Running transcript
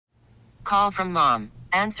Call from mom.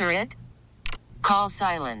 Answer it. Call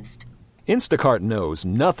silenced. Instacart knows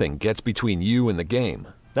nothing gets between you and the game.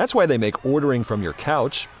 That's why they make ordering from your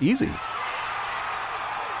couch easy.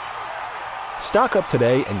 Stock up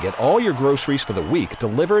today and get all your groceries for the week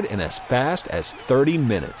delivered in as fast as 30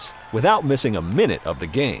 minutes without missing a minute of the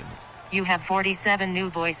game. You have 47 new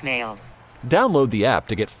voicemails. Download the app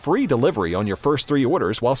to get free delivery on your first 3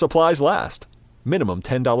 orders while supplies last. Minimum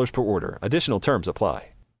 $10 per order. Additional terms apply.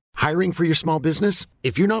 Hiring for your small business?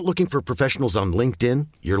 If you're not looking for professionals on LinkedIn,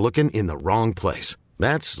 you're looking in the wrong place.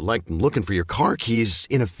 That's like looking for your car keys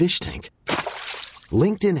in a fish tank.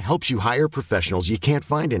 LinkedIn helps you hire professionals you can't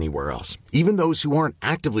find anywhere else, even those who aren't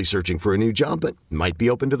actively searching for a new job but might be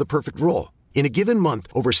open to the perfect role. In a given month,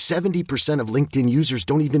 over 70% of LinkedIn users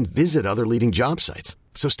don't even visit other leading job sites.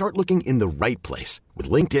 So start looking in the right place. With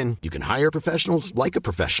LinkedIn, you can hire professionals like a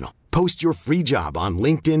professional. Post your free job on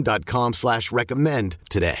linkedin.com/recommend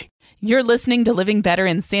today. You're listening to Living Better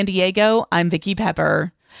in San Diego. I'm Vicki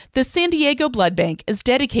Pepper. The San Diego Blood Bank is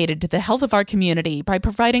dedicated to the health of our community by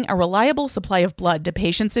providing a reliable supply of blood to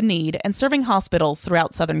patients in need and serving hospitals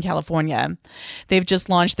throughout Southern California. They've just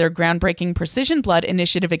launched their groundbreaking Precision Blood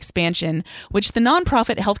Initiative expansion, which the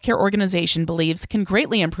nonprofit healthcare organization believes can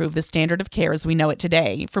greatly improve the standard of care as we know it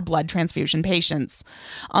today for blood transfusion patients.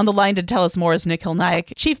 On the line to tell us more is Nikhil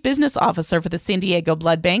Nayak, Chief Business Officer for the San Diego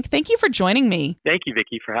Blood Bank. Thank you for joining me. Thank you,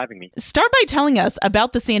 Vicki, for having me. Start by telling us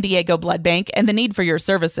about the San Diego Blood Bank and the need for your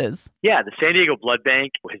services. Yeah, the San Diego Blood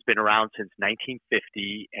Bank has been around since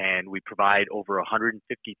 1950, and we provide over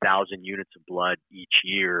 150,000 units of blood each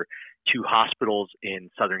year to hospitals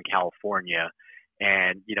in Southern California.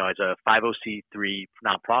 And, as a 501c3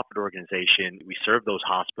 nonprofit organization, we serve those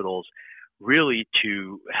hospitals really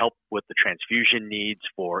to help with the transfusion needs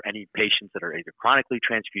for any patients that are either chronically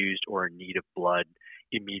transfused or in need of blood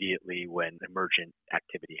immediately when emergent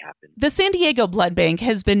activity happens. The San Diego Blood Bank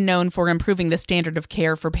has been known for improving the standard of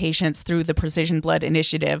care for patients through the Precision Blood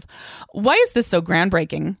Initiative. Why is this so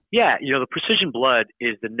groundbreaking? Yeah, the Precision Blood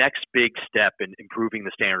is the next big step in improving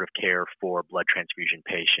the standard of care for blood transfusion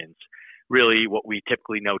patients. Really, what we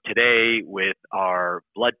typically know today with our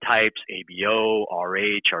blood types, ABO,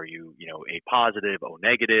 RH, are you, A positive, O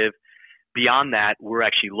negative. Beyond that, we're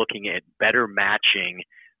actually looking at better matching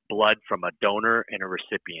blood from a donor and a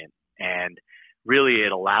recipient. And really,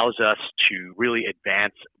 it allows us to really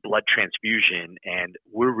advance blood transfusion. And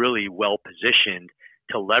we're really well positioned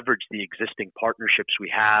to leverage the existing partnerships we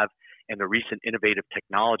have and the recent innovative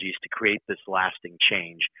technologies to create this lasting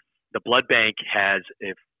change. The blood bank has,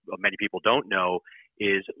 if many people don't know,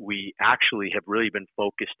 is we actually have really been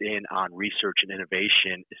focused in on research and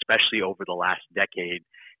innovation, especially over the last decade,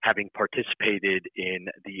 having participated in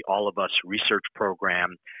the All of Us research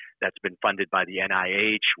program that's been funded by the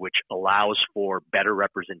NIH, which allows for better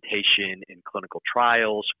representation in clinical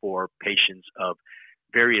trials for patients of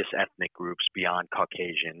various ethnic groups beyond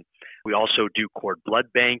Caucasian. We also do cord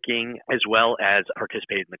blood banking, as well as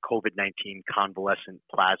participate in the COVID-19 convalescent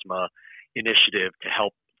plasma initiative to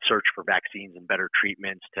help search for vaccines and better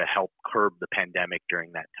treatments to help curb the pandemic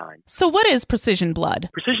during that time. So what is Precision Blood?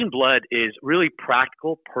 Precision Blood is really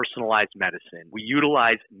practical, personalized medicine. We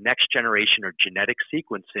utilize next generation or genetic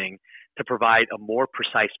sequencing to provide a more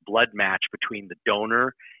precise blood match between the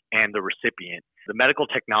donor and the recipient. The medical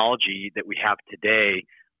technology that we have today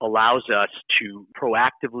allows us to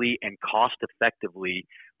proactively and cost-effectively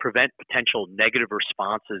prevent potential negative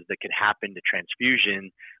responses that could happen to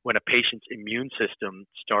transfusion when a patient's immune system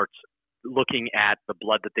starts looking at the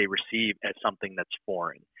blood that they receive as something that's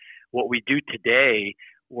foreign. What we do today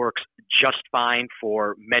works just fine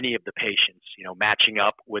for many of the patients, matching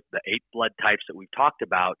up with the 8 blood types that we've talked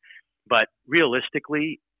about. But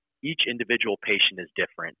realistically, each individual patient is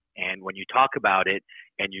different. And when you talk about it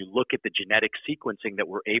and you look at the genetic sequencing that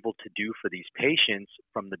we're able to do for these patients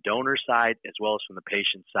from the donor side as well as from the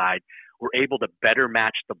patient side, we're able to better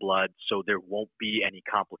match the blood so there won't be any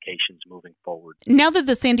complications moving forward. Now that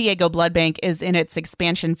the San Diego Blood Bank is in its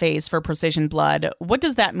expansion phase for Precision Blood, what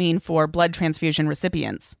does that mean for blood transfusion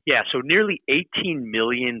recipients? Yeah, so nearly 18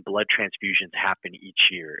 million blood transfusions happen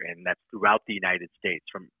each year, and that's throughout the United States,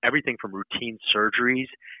 from everything from routine surgeries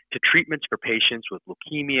to treatments for patients with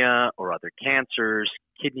leukemia or other cancers,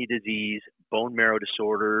 kidney disease, bone marrow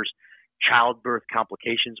disorders, childbirth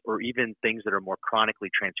complications, or even things that are more chronically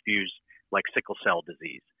transfused like sickle cell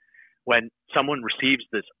disease. When someone receives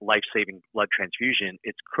this life-saving blood transfusion,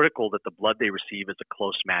 it's critical that the blood they receive is a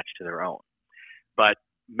close match to their own. But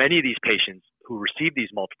many of these patients who receive these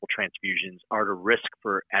multiple transfusions are at risk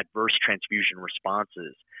for adverse transfusion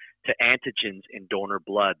responses to antigens in donor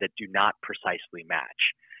blood that do not precisely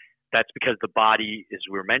match. That's because the body, as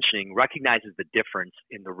we were mentioning, recognizes the difference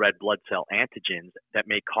in the red blood cell antigens that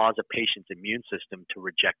may cause a patient's immune system to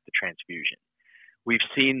reject the transfusion. We've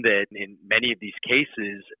seen that in many of these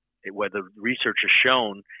cases, where the research has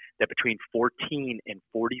shown that between 14 and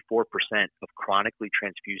 44% of chronically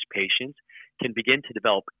transfused patients can begin to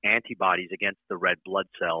develop antibodies against the red blood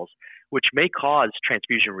cells, which may cause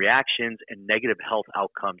transfusion reactions and negative health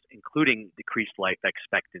outcomes, including decreased life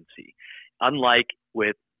expectancy. Unlike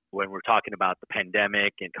with when we're talking about the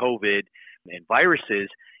pandemic and COVID and viruses,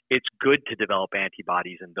 it's good to develop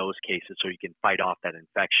antibodies in those cases so you can fight off that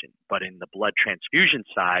infection. But in the blood transfusion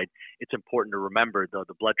side, it's important to remember, though,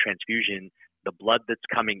 the blood transfusion, the blood that's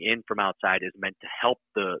coming in from outside is meant to help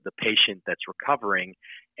the patient that's recovering,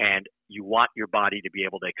 and you want your body to be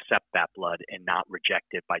able to accept that blood and not reject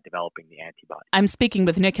it by developing the antibody. I'm speaking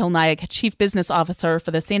with Nikhil Nayak, Chief Business Officer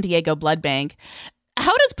for the San Diego Blood Bank.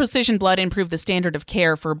 How does Precision Blood improve the standard of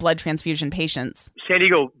care for blood transfusion patients? San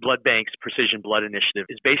Diego Blood Bank's Precision Blood Initiative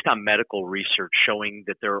is based on medical research showing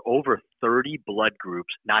that there are over 30 blood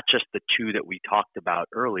groups, not just the two that we talked about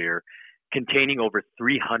earlier, containing over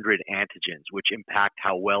 300 antigens, which impact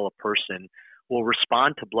how well a person will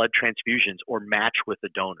respond to blood transfusions or match with a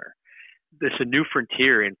donor. This is a new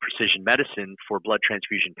frontier in precision medicine for blood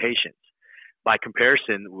transfusion patients. By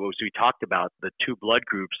comparison, as we talked about, the two blood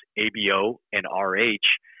groups, ABO and RH,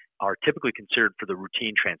 are typically considered for the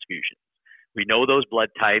routine transfusion. We know those blood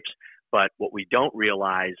types, but what we don't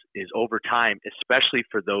realize is over time, especially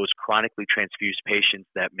for those chronically transfused patients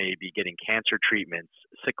that may be getting cancer treatments,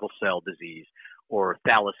 sickle cell disease, or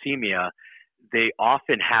thalassemia, they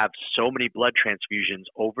often have so many blood transfusions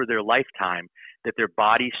over their lifetime that their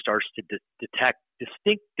body starts to detect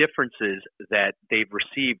distinct differences that they've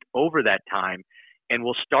received over that time and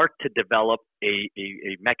will start to develop a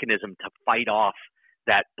mechanism to fight off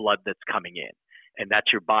that blood that's coming in. And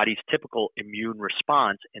that's your body's typical immune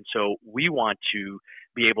response. And so we want to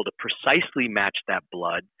be able to precisely match that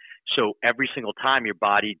blood so every single time your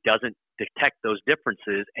body doesn't detect those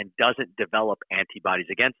differences and doesn't develop antibodies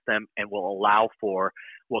against them, and will allow for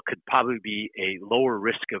what could probably be a lower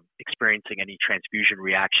risk of experiencing any transfusion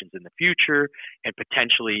reactions in the future and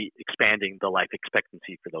potentially expanding the life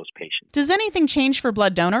expectancy for those patients. Does anything change for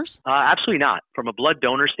blood donors? Absolutely not. From a blood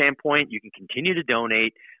donor standpoint, you can continue to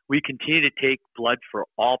donate. We continue to take blood for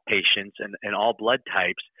all patients and all blood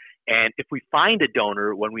types. And if we find a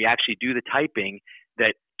donor when we actually do the typing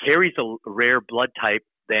that carries a rare blood type,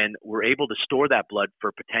 then we're able to store that blood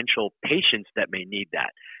for potential patients that may need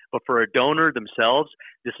that. But for a donor themselves,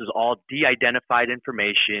 this is all de-identified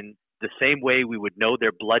information. The same way we would know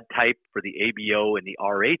their blood type for the ABO and the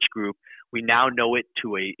RH group, we now know it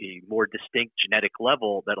to a more distinct genetic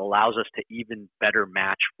level that allows us to even better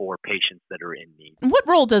match for patients that are in need. What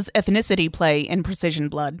role does ethnicity play in precision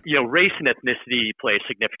blood? Race and ethnicity play a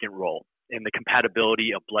significant role in the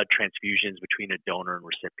compatibility of blood transfusions between a donor and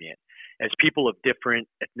recipient, as people of different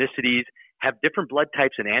ethnicities have different blood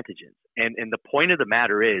types and antigens. And the point of the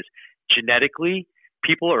matter is, genetically,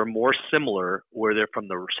 people are more similar where they're from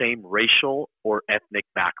the same racial or ethnic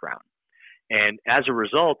background. And as a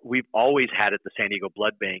result, we've always had at the San Diego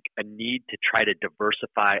Blood Bank a need to try to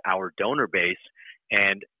diversify our donor base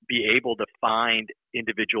and be able to find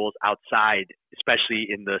individuals outside, especially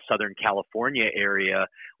in the Southern California area.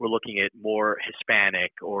 We're looking at more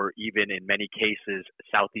Hispanic or even in many cases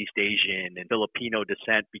Southeast Asian and Filipino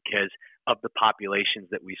descent because of the populations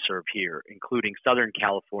that we serve here, including Southern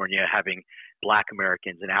California having Black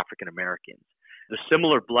Americans and African Americans. The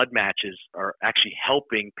similar blood matches are actually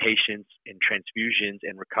helping patients in transfusions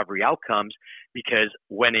and recovery outcomes because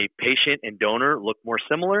when a patient and donor look more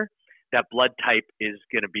similar, that blood type is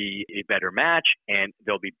going to be a better match and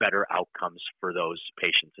there'll be better outcomes for those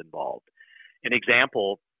patients involved. An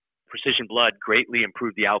example, Precision Blood greatly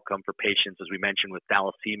improved the outcome for patients, as we mentioned, with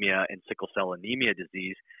thalassemia and sickle cell anemia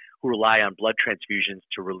disease who rely on blood transfusions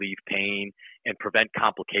to relieve pain and prevent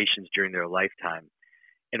complications during their lifetime.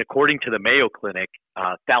 And according to the Mayo Clinic,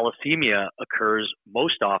 thalassemia occurs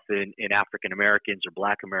most often in African Americans or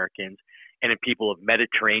Black Americans and in people of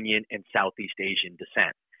Mediterranean and Southeast Asian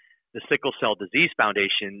descent. The Sickle Cell Disease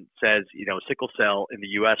Foundation says, sickle cell in the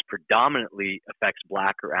U.S. predominantly affects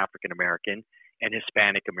Black or African American and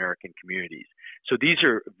Hispanic American communities. So these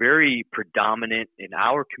are very predominant in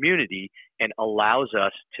our community and allows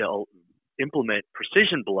us to implement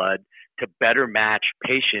Precision Blood to better match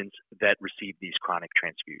patients that receive these chronic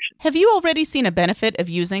transfusions. Have you already seen a benefit of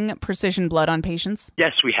using Precision Blood on patients?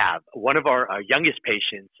 Yes, we have. One of our youngest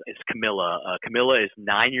patients is Camilla. Camilla is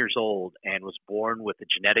 9 years old and was born with a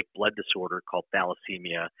genetic blood disorder called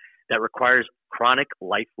thalassemia that requires chronic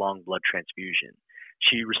lifelong blood transfusion.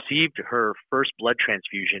 She received her first blood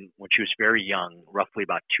transfusion when she was very young, roughly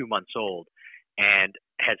about 2 months old, and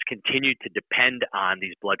has continued to depend on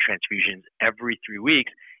these blood transfusions every 3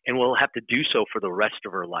 weeks and will have to do so for the rest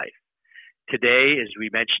of her life. Today, as we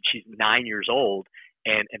mentioned, she's 9 years old,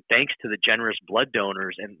 and thanks to the generous blood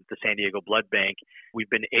donors and the San Diego Blood Bank, we've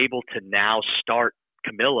been able to now start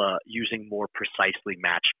Camilla using more precisely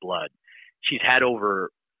matched blood. She's had over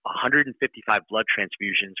 155 blood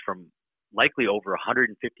transfusions from likely over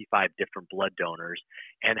 155 different blood donors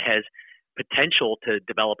and has potential to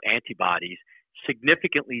develop antibodies,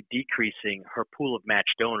 significantly decreasing her pool of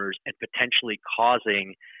matched donors and potentially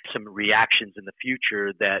causing some reactions in the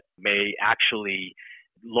future that may actually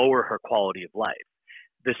lower her quality of life.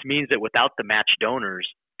 This means that without the matched donors,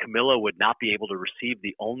 Camilla would not be able to receive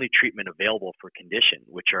the only treatment available for condition,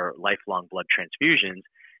 which are lifelong blood transfusions.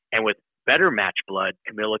 And with better matched blood,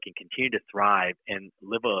 Camilla can continue to thrive and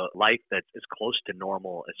live a life that's as close to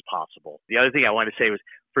normal as possible. The other thing I want to say was,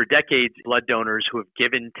 for decades, blood donors who have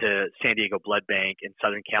given to San Diego Blood Bank and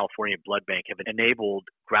Southern California Blood Bank have enabled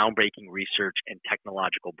groundbreaking research and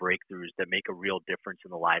technological breakthroughs that make a real difference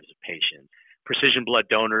in the lives of patients. Precision blood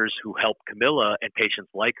donors who help Camilla and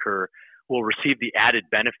patients like her will receive the added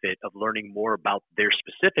benefit of learning more about their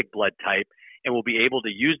specific blood type and will be able to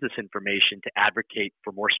use this information to advocate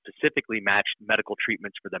for more specifically matched medical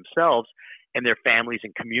treatments for themselves and their families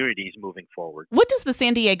and communities moving forward. What does the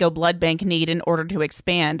San Diego Blood Bank need in order to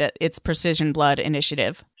expand its Precision Blood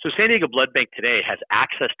initiative? So San Diego Blood Bank today has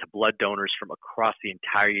access to blood donors from across the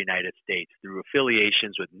entire United States through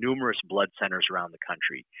affiliations with numerous blood centers around the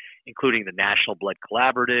country, including the National Blood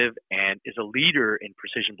Collaborative, and is a leader in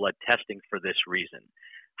precision blood testing for this reason.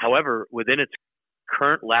 However, within its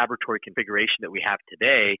current laboratory configuration that we have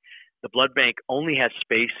today, the blood bank only has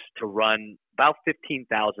space to run about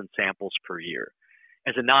 15,000 samples per year.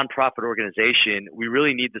 As a nonprofit organization, we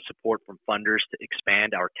really need the support from funders to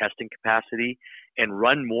expand our testing capacity and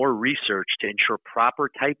run more research to ensure proper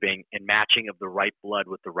typing and matching of the right blood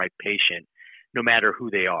with the right patient, no matter who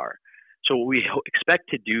they are. So what we expect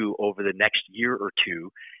to do over the next year or two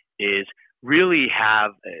is really have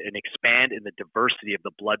an expand in the diversity of the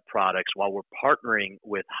blood products while we're partnering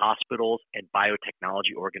with hospitals and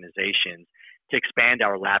biotechnology organizations to expand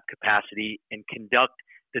our lab capacity and conduct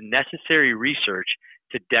the necessary research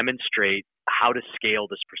to demonstrate how to scale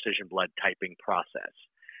this precision blood typing process.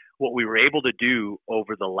 What we were able to do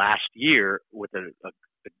over the last year with a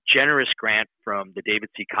generous grant from the David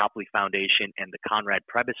C. Copley Foundation and the Conrad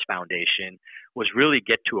Prebys Foundation was really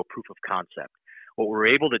get to a proof of concept. What we were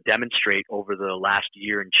able to demonstrate over the last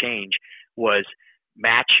year and change was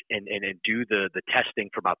match and do the testing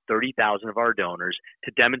for about 30,000 of our donors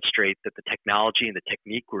to demonstrate that the technology and the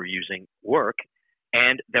technique we're using work,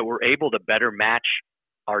 and that we're able to better match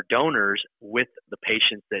our donors with the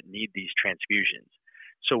patients that need these transfusions.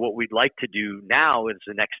 So what we'd like to do now as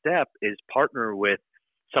the next step is partner with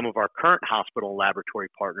some of our current hospital and laboratory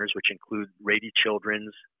partners, which include Rady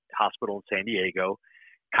Children's Hospital in San Diego,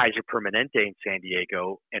 Kaiser Permanente in San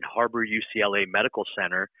Diego, and Harbor UCLA Medical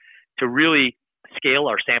Center, to really scale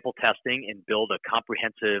our sample testing and build a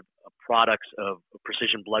comprehensive products of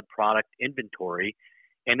precision blood product inventory,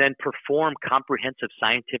 and then perform comprehensive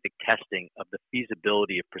scientific testing of the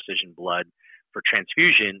feasibility of precision blood for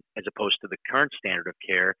transfusion as opposed to the current standard of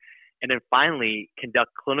care, and then finally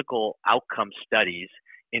conduct clinical outcome studies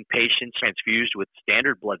in patients transfused with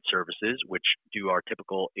standard blood services, which do our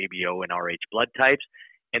typical ABO and RH blood types,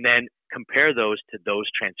 and then compare those to those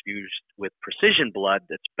transfused with precision blood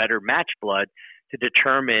that's better matched blood to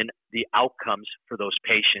determine the outcomes for those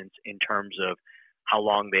patients in terms of how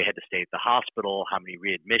long they had to stay at the hospital, how many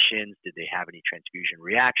readmissions, did they have any transfusion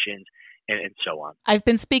reactions, and so on. I've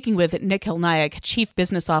been speaking with Nikhil Nayak, Chief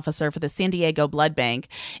Business Officer for the San Diego Blood Bank.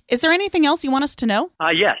 Is there anything else you want us to know?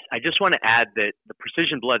 Yes. I just want to add that the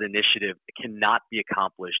Precision Blood Initiative cannot be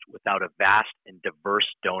accomplished without a vast and diverse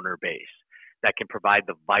donor base that can provide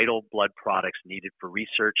the vital blood products needed for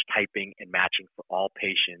research, typing, and matching for all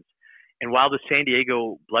patients. And while the San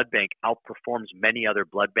Diego Blood Bank outperforms many other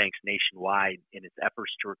blood banks nationwide in its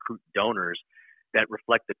efforts to recruit donors that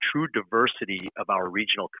reflect the true diversity of our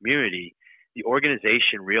regional community, the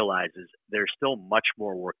organization realizes there's still much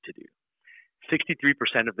more work to do.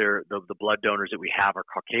 63% of the blood donors that we have are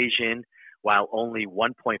Caucasian, while only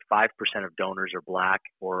 1.5% of donors are Black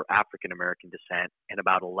or African American descent, and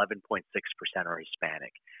about 11.6% are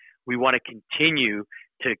Hispanic. We want to continue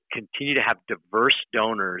to have diverse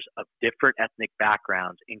donors of different ethnic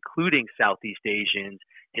backgrounds, including Southeast Asians,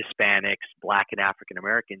 Hispanics, Black and African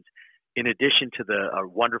Americans, in addition to the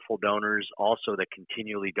wonderful donors also that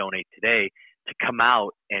continually donate today to come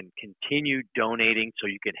out and continue donating so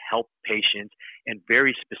you can help patients and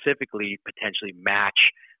very specifically potentially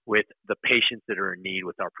match with the patients that are in need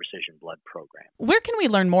with our Precision Blood program. Where can we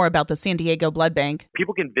learn more about the San Diego Blood Bank?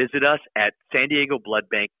 People can visit us at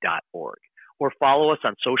sandiegobloodbank.org or follow us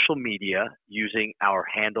on social media using our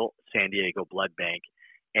handle San Diego Blood Bank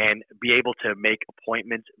and be able to make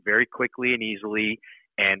appointments very quickly and easily.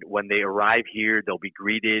 And when they arrive here, they'll be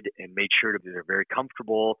greeted and made sure that they're very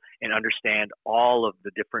comfortable and understand all of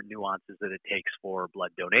the different nuances that it takes for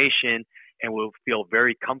blood donation, and will feel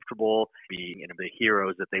very comfortable being the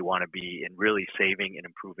heroes that they want to be and really saving and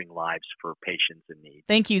improving lives for patients in need.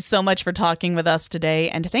 Thank you so much for talking with us today,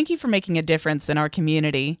 and thank you for making a difference in our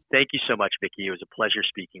community. Thank you so much, Vicki. It was a pleasure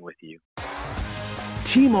speaking with you.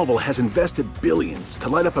 T-Mobile has invested billions to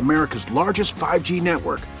light up America's largest 5G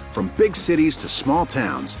network, from big cities to small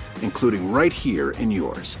towns, including right here in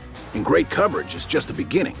yours. And great coverage is just the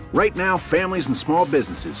beginning. Right now, families and small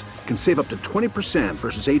businesses can save up to 20%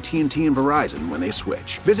 versus AT&T and Verizon when they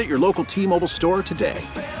switch. Visit your local T-Mobile store today.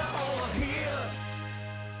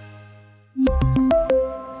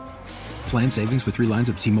 Plan savings with 3 lines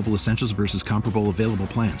of T-Mobile Essentials versus comparable available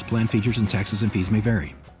plans. Plan features and taxes and fees may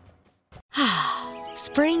vary.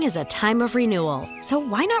 Spring is a time of renewal, so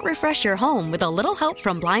why not refresh your home with a little help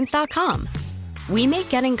from Blinds.com? We make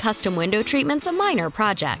getting custom window treatments a minor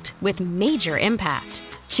project with major impact.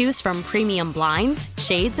 Choose from premium blinds,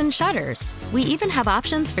 shades, and shutters. We even have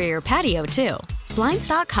options for your patio, too.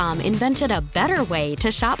 Blinds.com invented a better way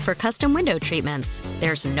to shop for custom window treatments.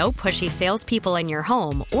 There's no pushy salespeople in your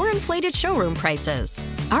home or inflated showroom prices.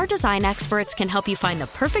 Our design experts can help you find the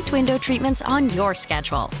perfect window treatments on your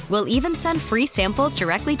schedule. We'll even send free samples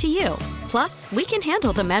directly to you. Plus, we can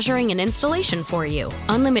handle the measuring and installation for you.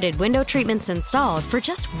 Unlimited window treatments installed for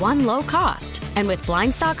just one low cost. And with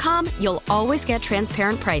Blinds.com, you'll always get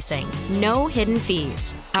transparent pricing. No hidden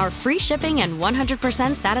fees. Our free shipping and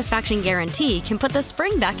 100% satisfaction guarantee can put the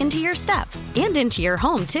spring back into your step and into your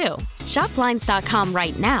home, too. Shop Blinds.com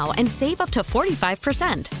right now and save up to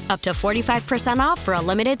 45%. Up to 45% off for a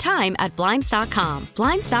limited time at Blinds.com.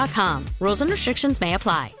 Blinds.com. Rules and restrictions may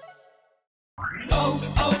apply.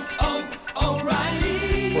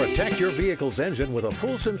 O'Reilly. Protect your vehicle's engine with a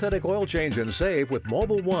full synthetic oil change and save with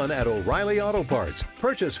Mobil 1 at O'Reilly Auto Parts.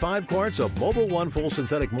 Purchase 5 quarts of Mobil 1 full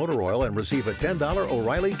synthetic motor oil and receive a $10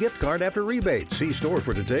 O'Reilly gift card after rebate. See store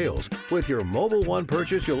for details. With your Mobil 1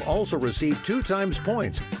 purchase, you'll also receive 2 times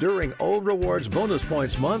points during O Rewards Bonus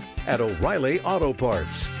Points Month at O'Reilly Auto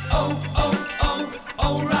Parts.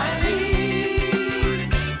 O'Reilly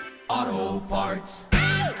Auto Parts.